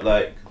 Right,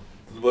 like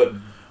what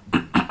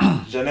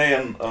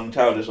Janae and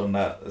Childish on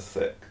that is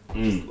sick.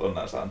 Just on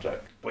that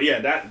soundtrack. But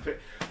yeah,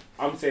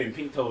 I'm saying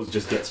Pink Toes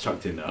just gets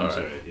chucked in there. I'm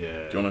sorry.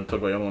 Yeah. Do you want to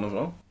talk about the other one as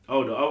well?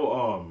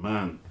 Oh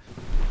man,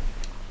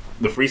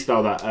 the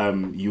freestyle that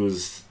you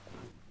was.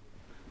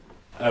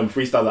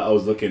 Freestyle that I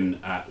was looking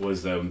at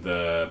was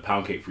the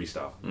Pound Cake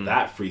freestyle.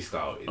 That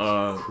freestyle is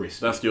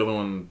crispy. That's the other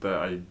one that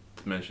I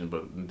mentioned,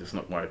 but that's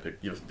not why I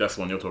picked. That's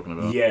the one you're talking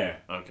about. Yeah.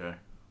 Okay.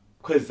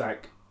 Because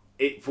like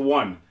for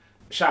one,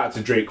 shout out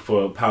to Drake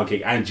for Pound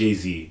Cake and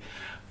Jay-Z,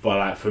 but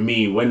like for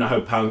me, when I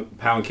heard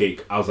Pound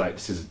Cake, I was like,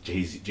 this is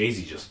Jay-Z.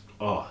 Jay-Z just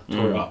tore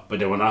it up. But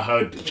then when I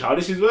heard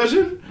Childish's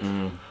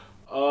version,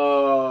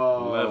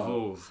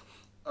 levels.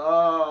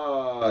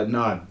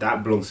 Nah,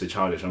 that belongs to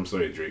Childish. I'm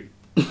sorry, Drake.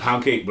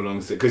 Pound Cake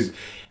belongs to, because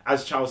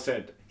as Charles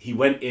said, he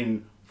went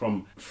in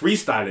from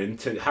freestyling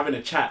to having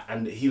a chat,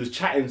 and he was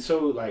chatting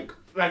so like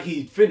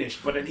he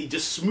finished, but then he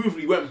just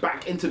smoothly went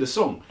back into the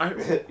song. I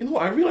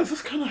realize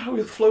that's kind of how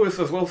his flow is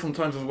as well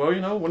sometimes as well.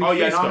 You know, when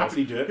he I'll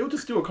happily do it. He'll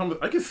just do a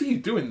comment. I can see you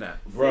doing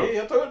that, bro.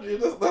 Yeah, I told you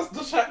that's the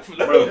Shaq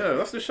flow. Bro, yeah,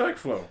 that's the Shaq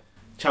flow.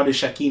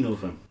 Childish Shakino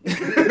from.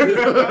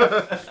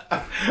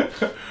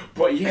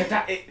 But yeah,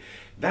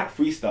 that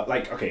freestyle,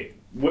 like, okay,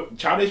 what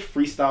Childish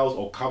freestyles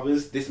or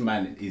covers, this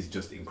man is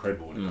just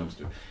incredible when it comes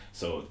to.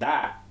 So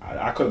that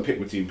I couldn't pick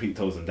between Pink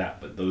Toes and that,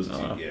 but those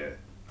two, yeah,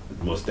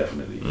 most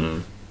definitely.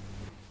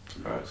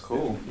 Alright,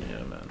 cool.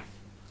 Yeah, man.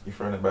 You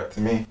throwing it back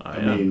to me? I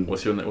mean,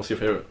 what's your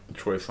favorite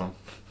Troy song?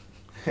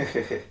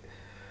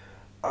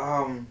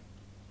 I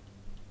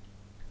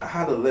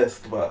had a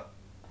list, but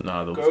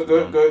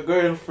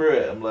going through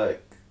it, I'm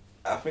like,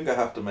 I think I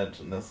have to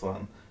mention this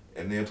one.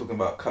 And you're talking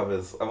about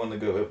covers. I want to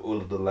go with All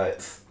of the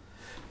Lights.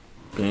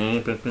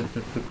 Because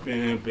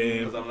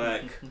I'm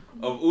like,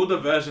 of all the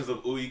versions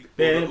of all of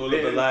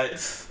the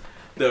Lights,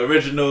 the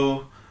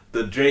original,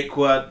 the Drake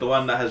one, the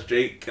one that has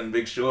Drake and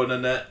Big Sean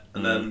in it,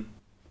 and then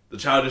the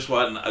Childish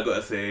one, I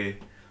gotta say,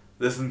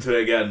 listen to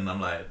it again, and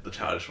I'm like, the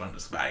Childish one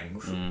just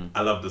bangs.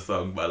 I love the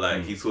song, but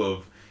like, he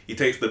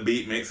takes the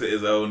beat, makes it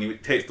his own, he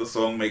takes the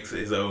song, makes it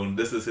his own.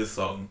 This is his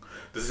song.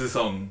 This is his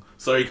song.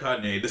 Sorry,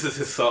 Kanye, this is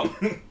his song.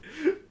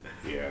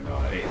 Yeah,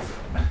 no, it is.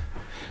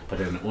 But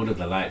then All of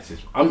the Lights is.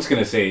 I'm just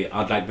gonna say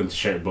I'd like them to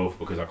share it both,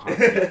 because I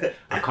can't.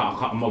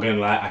 I'm not gonna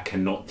lie. I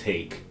cannot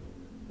take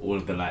All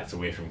of the Lights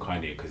away from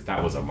Kanye, because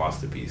that was a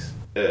masterpiece.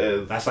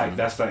 That's like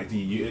it's like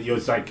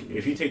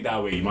if you take that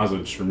away, you might as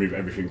well just remove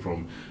everything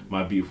from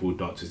My Beautiful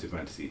Dark Twisted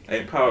Fantasy.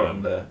 Ain't Power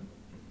on there.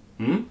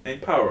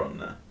 Ain't Power on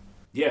there.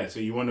 Yeah, so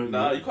you want to?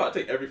 Nah, you can't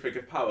take everything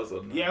if Power's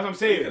on there. Yeah, that's what I'm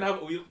saying. You can have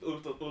all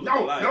the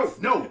lights.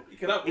 No. You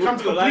can have all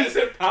the lights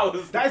if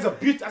Power's. That's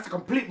a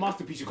complete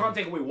masterpiece. You can't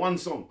take away one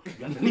song.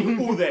 You have to leave it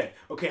all there.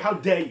 Okay, how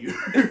dare you?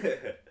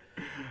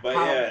 But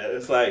yeah,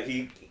 it's like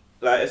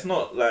it's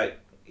not like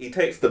he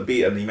takes the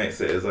beat and he makes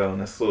it his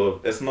own. It's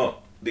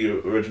not the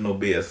original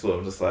beat. It's sort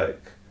of just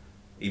like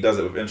he does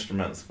it with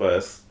instruments, but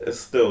it's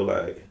still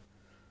like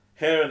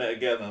hearing it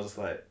again. I was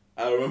like,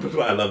 I remember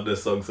why I love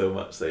this song so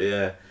much. So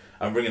yeah.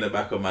 I'm bringing it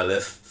back on my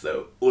list,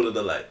 so All of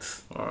the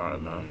Lights. Alright,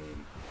 man.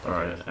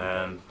 Alright,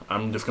 and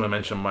I'm just gonna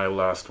mention my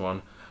last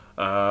one,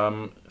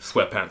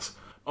 Sweatpants.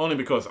 Only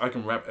because I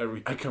can rap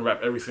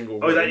every single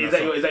word. Is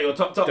that your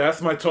top?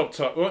 That's my top.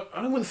 Well,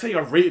 I wouldn't say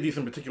I've rated these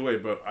in particular way,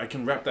 but I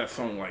can rap that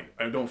song like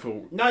I don't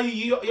feel. No,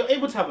 you're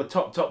able to have a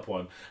top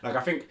one. Like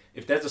I think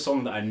if there's a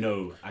song that I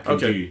know I can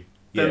do.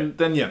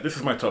 Then yeah, this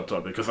is my top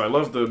because I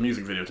love the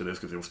music video to this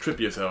because it was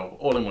trippy as hell,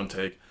 all in one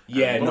take.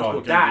 Yeah,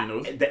 no,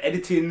 the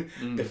editing,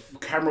 the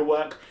camera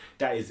work,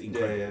 that is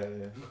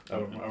incredible.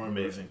 I'm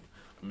amazing.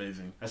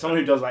 As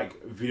someone who does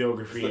like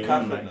videography, it's the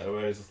and like,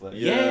 where it's just like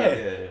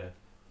yeah.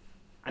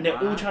 And they're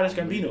all Childish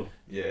Gambino.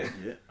 Yeah.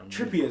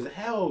 Trippy as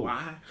hell.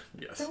 Why?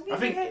 Yes. I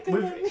think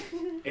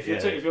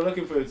if you're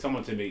looking for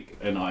someone to make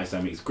an artist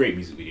that makes great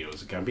music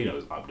videos, Gambino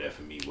is up there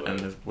for me.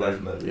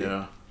 Definitely.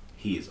 Yeah.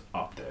 He is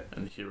up there.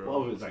 And Hero.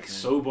 Well, it was like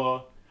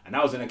Sober, and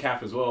that was in a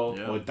calf as well,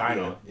 or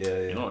Dino. Yeah.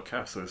 You're not a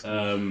calf, so it's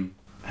and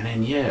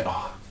then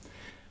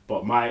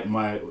but my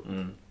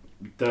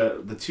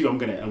the two I'm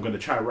gonna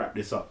try to wrap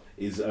this up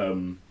is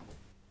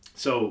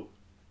so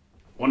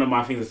one of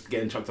my things that's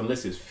getting chucked on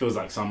lists is Feels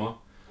Like Summer.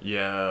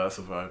 Yeah, that's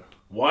a vibe.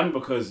 One,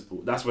 because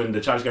that's when the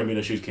Childish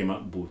Gambino shoes came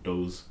out. Bought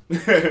those.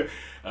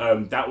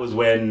 That was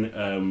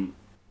when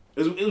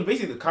it was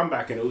basically the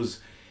comeback, and it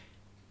was.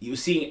 You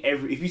seeing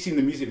if you've seen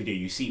the music video,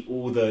 you see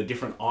all the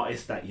different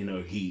artists that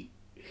he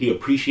he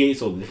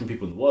appreciates, all the different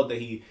people in the world that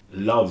he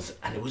loves,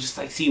 and it was just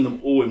like seeing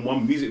them all in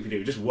one music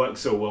video. It just worked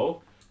so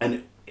well,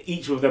 and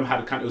each of them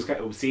had a kind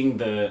of seeing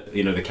the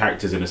the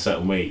characters in a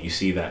certain way. You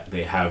see that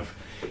they have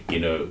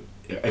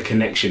a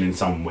connection in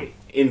some way.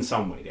 In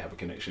some way, they have a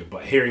connection.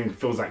 But hearing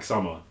Feels Like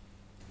Summer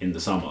in the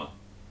summer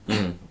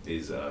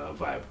is a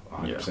vibe,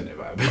 100% a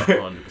vibe.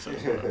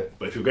 100%.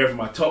 But if you're going for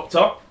my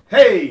top,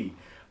 hey,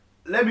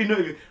 let me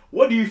know.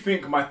 What do you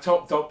think my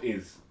top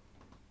is?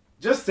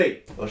 Just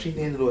say. All she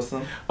needed was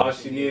some. All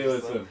she needed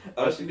was some.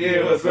 All she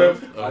needed was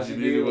some. All she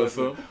needed was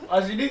some.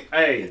 All she need.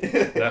 Hey,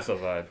 That's a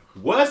vibe.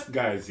 Worst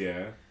Guys,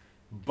 yeah,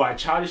 by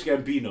Childish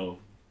Gambino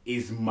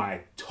is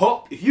my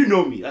top. If you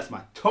know me, that's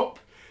my top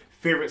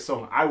favorite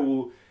song. I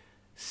will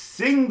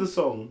sing the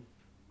song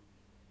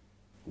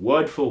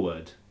word for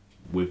word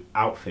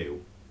without fail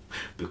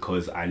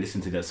because I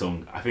listen to that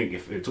song. I think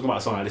if we're talking about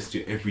a song I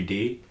listen to every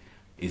day,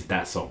 is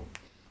that song.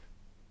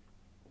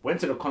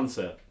 Went to the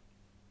concert.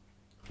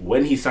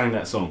 When he sang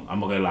that song, I'm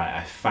not gonna lie,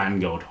 I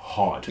fangirled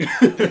hard.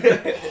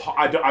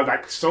 I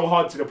like so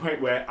hard to the point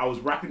where I was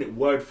rapping it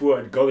word for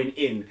word, going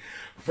in,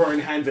 throwing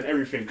hands and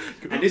everything.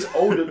 And this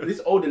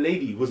older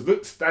lady was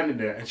standing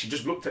there, and she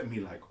just looked at me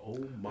like,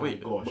 "Oh my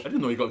gosh!" I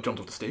didn't know you got jumped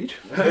off the stage.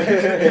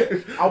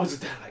 I was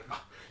just there like,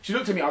 oh. She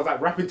looked at me. I was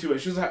like rapping to her.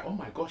 She was like, "Oh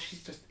my gosh,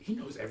 he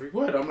knows every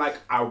word." I'm like,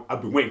 I've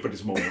been waiting for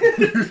this moment.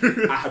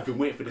 I have been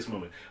waiting for this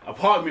moment. A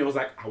part of me was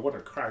like, I want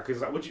to cry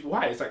because like,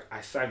 why? It's like I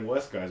sang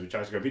Worst Guys with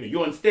Childish Gambino.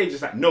 You're on stage.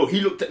 It's like, no, he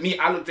looked at me.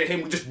 I looked at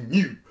him. We just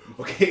knew,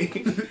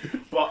 okay.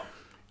 But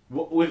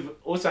with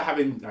also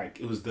having like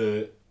it was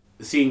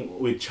seeing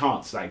with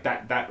Chance like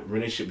that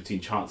relationship between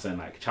Chance and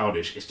like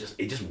Childish.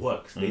 It just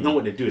works. They know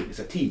what they're doing. It's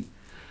a team,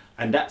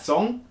 and that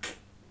song,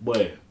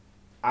 boy.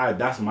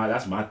 That's my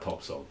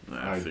top song.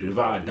 Like,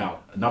 without a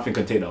doubt. Nothing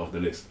can take that off the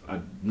list.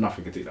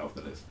 Nothing can take that off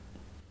the list.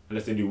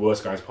 Unless they do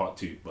Worst Guys Part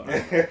 2. But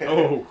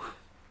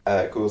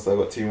Alright, cool. So I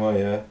got 2 more,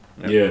 yeah?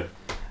 Yeah.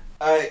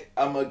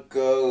 I'ma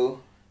go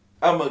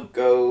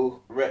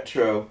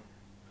retro.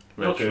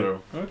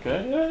 Retro.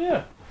 Okay,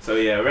 yeah. So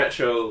yeah,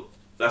 retro.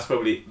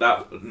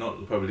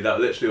 That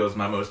literally was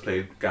my most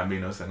played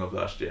Gambino song of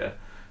last year,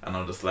 and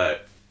I'm just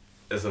like,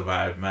 it's a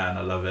vibe, man.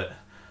 I love it.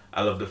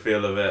 I love the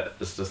feel of it.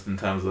 It's just in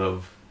terms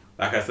of,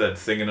 like I said,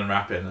 singing and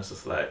rapping. It's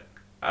just like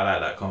I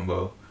like that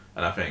combo,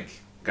 and I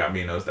think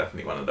Gambino is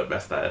definitely one of the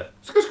best at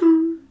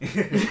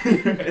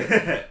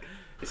it.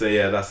 So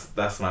yeah,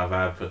 that's my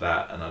vibe for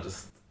that, and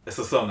it's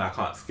a song I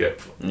can't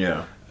skip.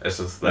 Yeah. It's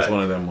just like, That's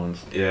one of them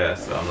ones. Yeah,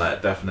 so I'm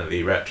like,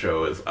 definitely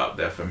retro is up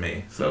there for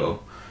me.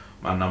 So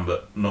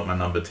not my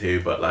number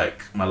 2, but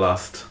like my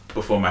last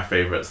before my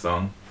favourite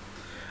song.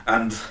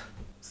 And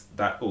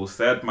that all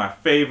said, my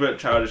favourite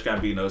Childish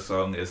Gambino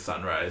song is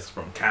Sunrise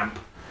from Camp.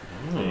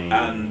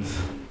 And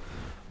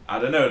I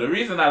don't know, the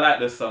reason I like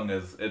this song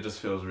is it just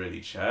feels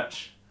really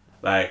church.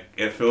 Like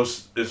it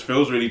feels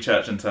really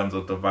church in terms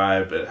of the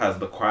vibe. It has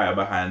the choir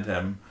behind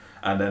him.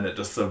 And then it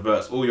just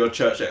subverts all your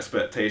church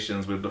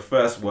expectations with the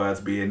first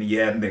words being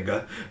 "yeah,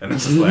 nigga," and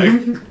it's just like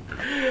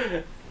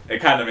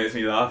it kind of makes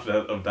me laugh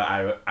of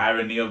the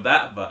irony of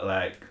that. But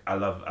like, I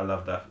love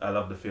that. I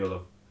love the feel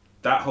of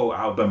that whole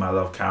album. I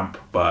love Camp,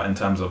 but in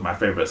terms of my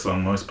favorite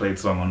song, most played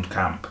song on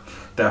Camp,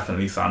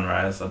 definitely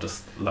Sunrise. I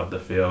just love the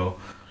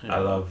feel. Yeah. I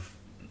love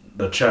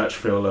the church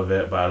feel of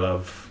it, but I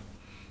love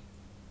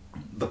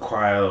the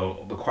choir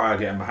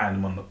getting behind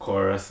him on the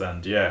chorus,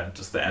 and yeah,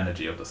 just the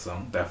energy of the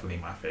song. Definitely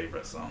my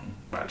favorite song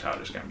by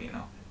Childish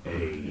Gambino.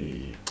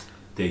 Hey,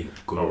 there you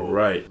go. All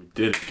right, we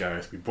did it,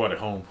 guys. We brought it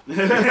home.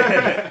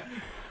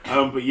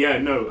 But yeah,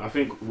 no, I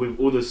think with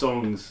all the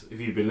songs, if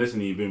you've been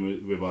listening, you've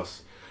been with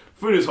us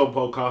through this whole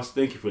podcast.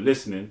 Thank you for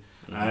listening,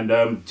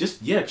 and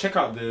just check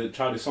out the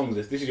Childish songs.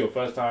 If this is your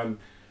first time,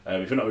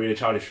 if you're not really a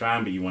Childish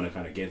fan, but you want to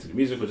kind of get into the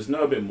music or just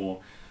know a bit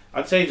more,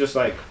 I'd say just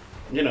like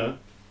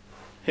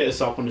hit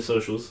us up on the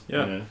socials.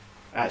 Yeah.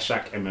 At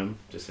ShaqMM.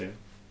 Just saying.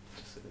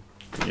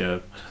 Yeah.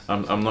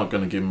 I'm not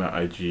gonna give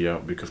my IG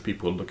out because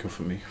people are looking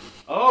for me.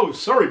 Oh,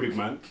 sorry, big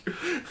man.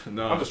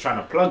 No. I'm just trying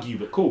to plug you,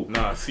 but cool.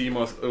 Nah,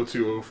 CMOS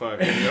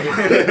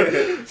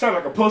 0205. Sound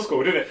like a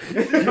postcode, didn't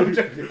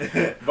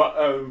it?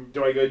 But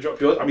do I go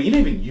drop yours? I mean, you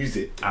didn't even use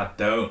it. I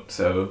don't,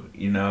 so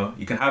you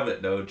can have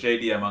it though.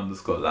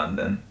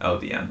 JDM_London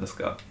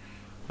LD_.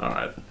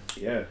 Alright.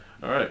 Yeah.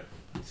 Alright.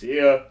 See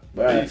ya.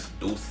 Bye. Peace.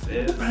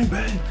 Deuces. Bang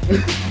bang.